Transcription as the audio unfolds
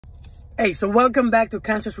Hey, so welcome back to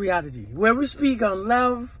Conscious Reality, where we speak on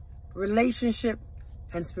love, relationship,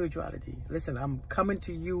 and spirituality. Listen, I'm coming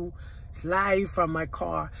to you live from my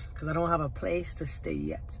car because I don't have a place to stay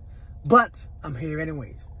yet. But I'm here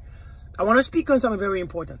anyways. I want to speak on something very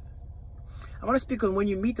important. I want to speak on when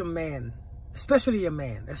you meet a man, especially a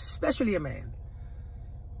man,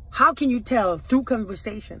 how can you tell through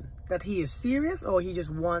conversation that he is serious or he just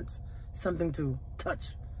wants something to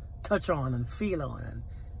touch on and feel on and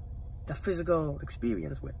the physical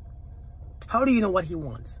experience with? How do you know what he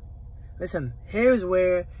wants? Listen, here's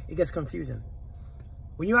where it gets confusing.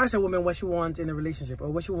 When you ask a woman what she wants in a relationship or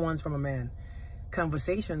what she wants from a man,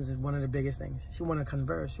 conversations is one of the biggest things. She want to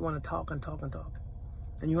converse. She want to talk and talk and talk.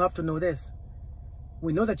 And you have to know this.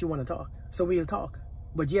 We know that you want to talk, so we'll talk.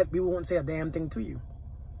 But yet we won't say a damn thing to you.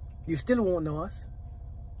 You still won't know us.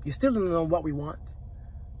 You still don't know what we want.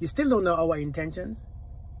 You still don't know our intentions.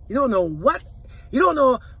 You don't know what. You don't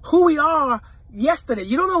know who we are yesterday.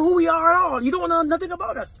 You don't know who we are at all. You don't know nothing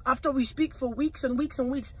about us. After we speak for weeks and weeks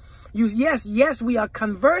and weeks, yes, we are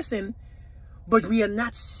conversing, but we are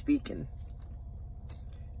not speaking.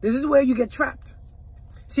 This is where you get trapped.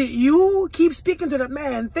 See, you keep speaking to that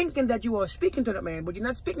man, thinking that you are speaking to that man, but you're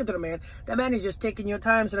not speaking to the man. That man is just taking your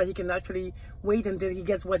time so that he can actually wait until he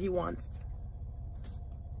gets what he wants.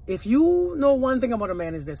 If you know one thing about a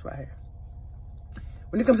man, is this right here.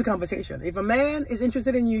 When it comes to conversation, if a man is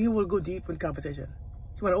interested in you, he will go deep with conversation.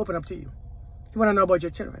 He want to open up to you. He want to know about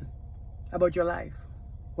your children, about your life,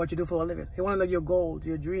 what you do for a living. He want to know your goals,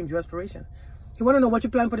 your dreams, your aspiration. He want to know what you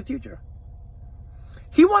plan for the future.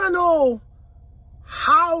 He want to know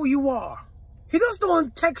how you are. He just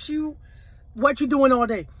don't text you what you're doing all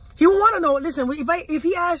day. He want to know, listen, if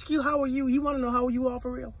he asks you how are you, he want to know how you are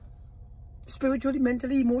for real. Spiritually,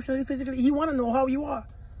 mentally, emotionally, physically, he want to know how you are.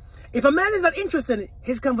 If a man is not interested in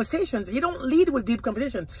his conversations, he don't lead with deep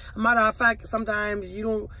conversation. As a matter of fact, sometimes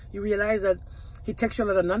you realize that he texts you a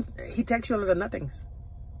lot of nothings.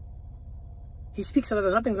 He speaks a lot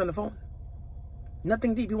of nothings on the phone.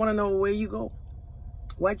 Nothing deep. You want to know where you go,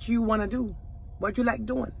 what you want to do, what you like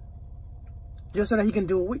doing, just so that he can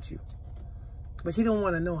do it with you. But he don't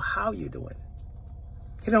want to know how you do it.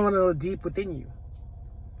 He don't want to know deep within you.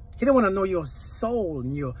 He don't want to know your soul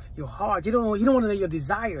and your heart. He don't want to know your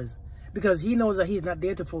desires, because he knows that he's not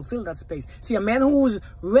there to fulfill that space. See, a man who's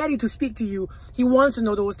ready to speak to you, he wants to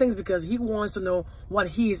know those things because he wants to know what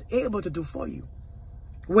he is able to do for you,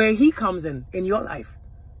 where he comes in your life.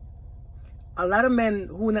 A lot of men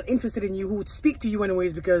who are not interested in you, who would speak to you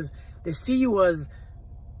anyways because they see you as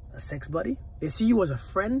a sex buddy. They see you as a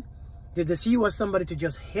friend. They see you as somebody to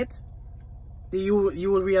just hit.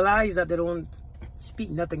 You will realize that they don't speak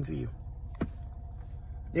nothing to you.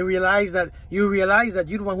 You realize that you're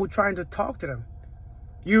the one who's trying to talk to them.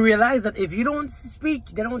 You realize that if you don't speak,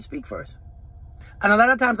 they don't speak first. And a lot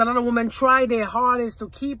of times, a lot of women try their hardest to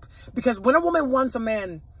keep, because when a woman wants a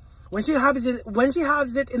man, when she has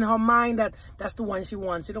it in her mind that that's the one she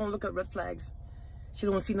wants, she don't look at red flags. She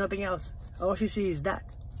don't see nothing else. All she sees is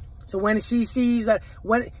that. So when she sees that,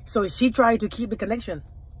 so she tried to keep the connection.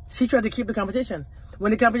 She tried to keep the conversation.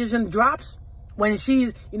 When the conversation drops, when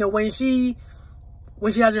she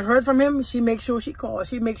hasn't heard from him, she makes sure she calls.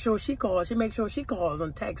 She makes sure she calls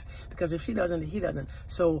on text, because if she doesn't, he doesn't.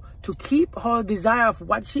 So to keep her desire of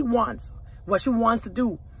what she wants to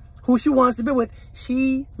do, who she wants to be with,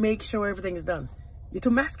 she makes sure everything is done. You're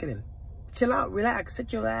too masculine. Chill out, relax,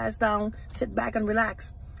 sit your ass down, sit back and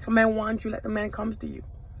relax. If a man wants you, let the man come to you.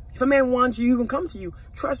 If a man wants you, he will come to you.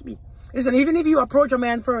 Trust me. Listen, even if you approach a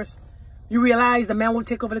man first, you realize the man will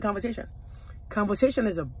take over the conversation. Conversation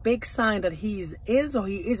is a big sign that he is or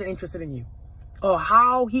he isn't interested in you, or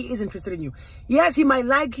how he is interested in you. Yes, he might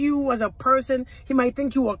like you as a person. He might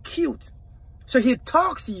think you are cute, so he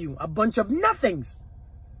talks to you a bunch of nothings.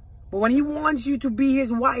 But when he wants you to be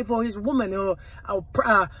his wife or his woman or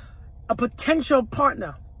a potential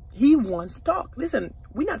partner, he wants to talk. Listen,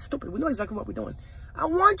 we're not stupid. We know exactly what we're doing. I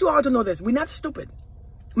want you all to know this. We're not stupid.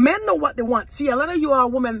 Men know what they want. See, a lot of you are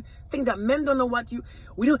women think that men don't know what you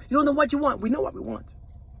don't know what you want. We know what we want.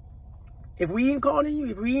 If we ain't calling you,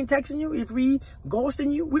 if we ain't texting you, if we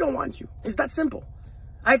ghosting you, we don't want you. It's that simple.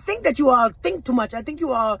 I think that you all think too much. I think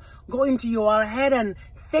you all go into your head and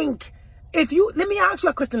think. Let me ask you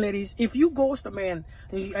a question, ladies. If you ghost a man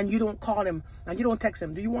and you don't call him and you don't text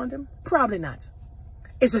him, do you want him? Probably not.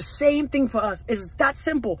 It's the same thing for us. It's that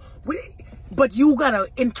simple. But you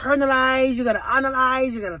gotta internalize, you gotta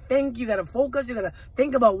analyze, you gotta think, you gotta focus, you gotta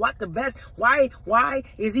think about what the best. Why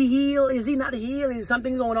is he healed? Is he not healed? Is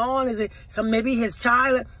something going on? Is it maybe his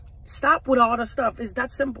child? Stop with all the stuff. It's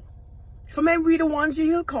that simple. If a man really wants you,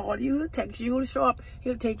 he'll call you, he'll text you, he'll show up,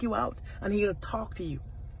 he'll take you out, and he'll talk to you.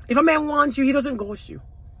 If a man wants you, he doesn't ghost you.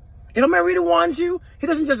 If a man really wants you, he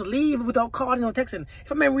doesn't just leave without calling or texting.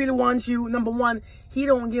 If a man really wants you, number one, he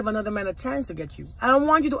don't give another man a chance to get you. I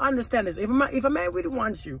want you to understand this. If a man really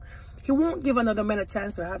wants you, he won't give another man a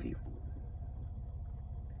chance to have you.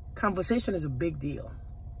 Conversation is a big deal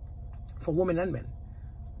for women and men.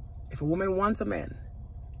 If a woman wants a man,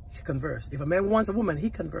 she converse. If a man wants a woman, he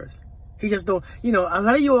converse. He just don't, you know, a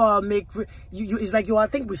lot of you all make, it's like you all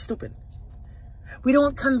think we're stupid. We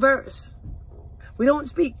don't converse. We don't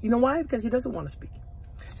speak. You know why? Because he doesn't want to speak.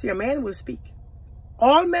 See, a man will speak.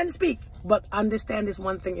 All men speak, but understand this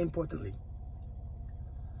one thing importantly.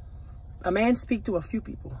 A man speaks to a few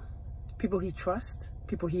people. People he trusts,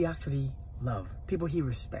 people he actually loves, people he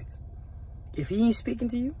respects. If he ain't speaking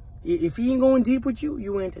to you, if he ain't going deep with you,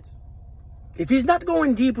 you ain't it. If he's not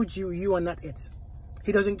going deep with you, you are not it.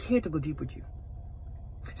 He doesn't care to go deep with you.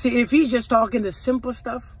 See, if he's just talking the simple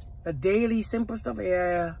stuff, the daily simple stuff,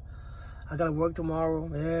 yeah, I gotta work tomorrow.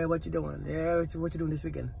 Yeah, what you doing? Yeah, what you doing this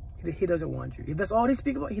weekend? He doesn't want you. If that's all he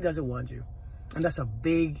speaks about, he doesn't want you. And that's a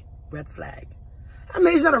big red flag. I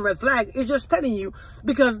mean, it's not a red flag. It's just telling you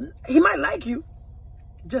because he might like you,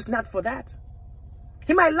 just not for that.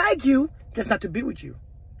 He might like you, just not to be with you.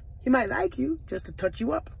 He might like you just to touch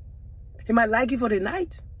you up. He might like you for the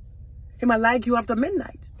night. He might like you after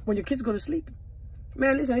midnight when your kids go to sleep.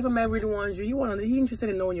 Man, listen, if a man really wants you, he's interested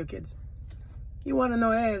in knowing your kids. You want to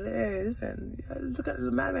know, hey, listen, look at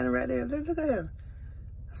the madman right there. Look at him.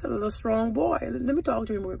 That's a little strong boy. Let me talk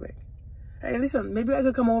to him real quick. Hey, listen, maybe I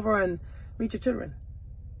could come over and meet your children.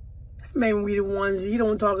 If a man really wants you, you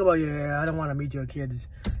don't talk about, yeah, I don't want to meet your kids.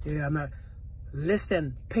 Yeah, I'm not.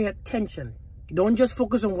 Listen, pay attention. Don't just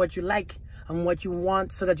focus on what you like and what you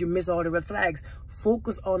want so that you miss all the red flags.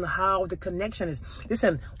 Focus on how the connection is.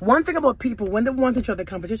 Listen, one thing about people, when they want each other, the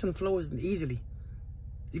conversation flows easily.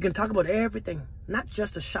 You can talk about everything, not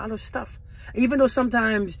just the shallow stuff. Even though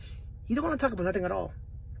sometimes you don't want to talk about nothing at all.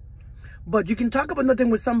 But you can talk about nothing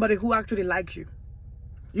with somebody who actually likes you.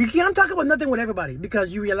 You can't talk about nothing with everybody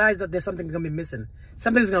because you realize that there's something going to be missing.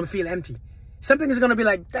 Something's going to feel empty. Something is going to be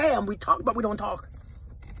like, damn, we talk, but we don't talk.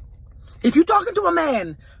 If you're talking to a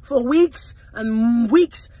man for weeks and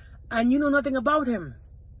weeks and you know nothing about him,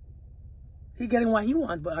 he's getting what he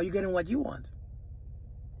wants, but are you getting what you want?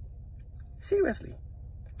 Seriously.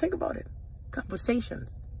 Think about it.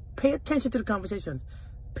 Conversations. Pay attention to the conversations.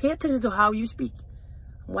 Pay attention to how you speak.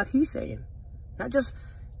 What he's saying. Not just,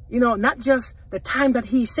 you know, not just the time that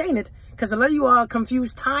he's saying it. Because a lot of you all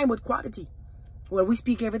confuse time with quality. Well, we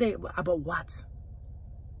speak every day. About what?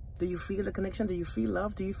 Do you feel the connection? Do you feel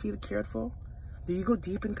love? Do you feel cared for? Do you go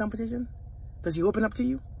deep in conversation? Does he open up to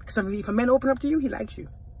you? Because if a man open up to you, he likes you.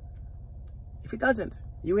 If he doesn't,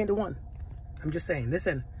 you ain't the one. I'm just saying.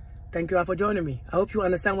 Listen. Thank you all for joining me. I hope you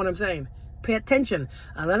understand what I'm saying. Pay attention.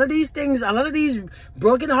 A lot of these things, a lot of these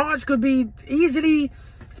broken hearts could be easily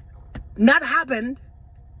not happened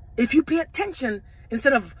if you pay attention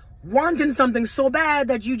instead of wanting something so bad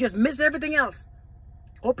that you just miss everything else.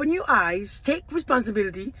 Open your eyes, take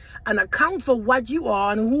responsibility, and account for what you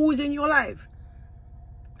are and who is in your life.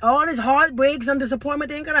 All this heartbreaks and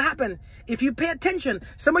disappointment ain't gonna happen if you pay attention.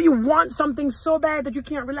 Some of you want something so bad that you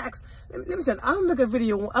can't relax. Listen, I'll make a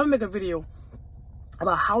video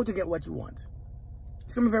about how to get what you want.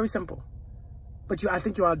 It's gonna be very simple. But I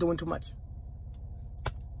think you are doing too much.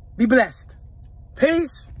 Be blessed.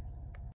 Peace.